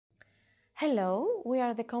Hello, we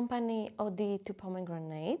are the company OD to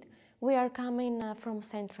Pomegranate. We are coming from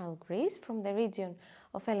central Greece, from the region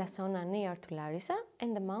of Elassona near to Larissa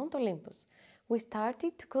and the Mount Olympus. We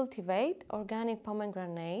started to cultivate organic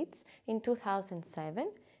pomegranates in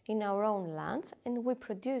 2007 in our own lands, and we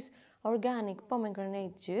produce organic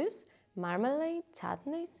pomegranate juice, marmalade,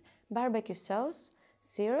 chutneys, barbecue sauce,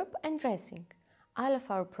 syrup and dressing. All of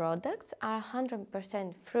our products are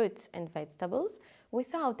 100% fruits and vegetables,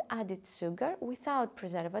 without added sugar, without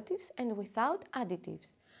preservatives and without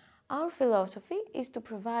additives. Our philosophy is to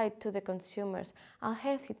provide to the consumers a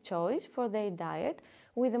healthy choice for their diet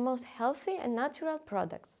with the most healthy and natural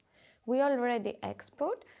products. We already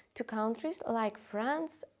export to countries like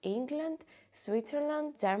France, England,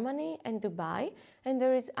 Switzerland, Germany and Dubai, and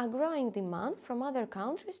there is a growing demand from other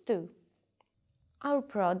countries too. Our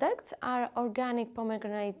products are organic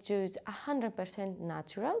pomegranate juice 100%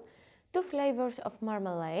 natural, 2 flavors of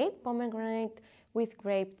marmalade, pomegranate with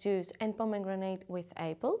grape juice and pomegranate with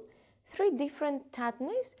apple, 3 different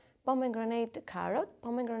chutneys, pomegranate carrot,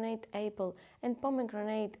 pomegranate apple and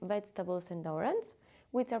pomegranate vegetables and orange,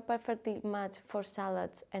 which are perfectly matched for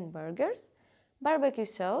salads and burgers, barbecue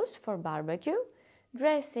sauce for barbecue,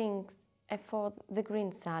 dressings for the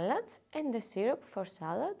green salads and the syrup for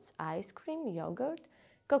salads, ice cream, yogurt,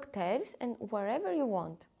 cocktails and wherever you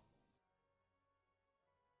want.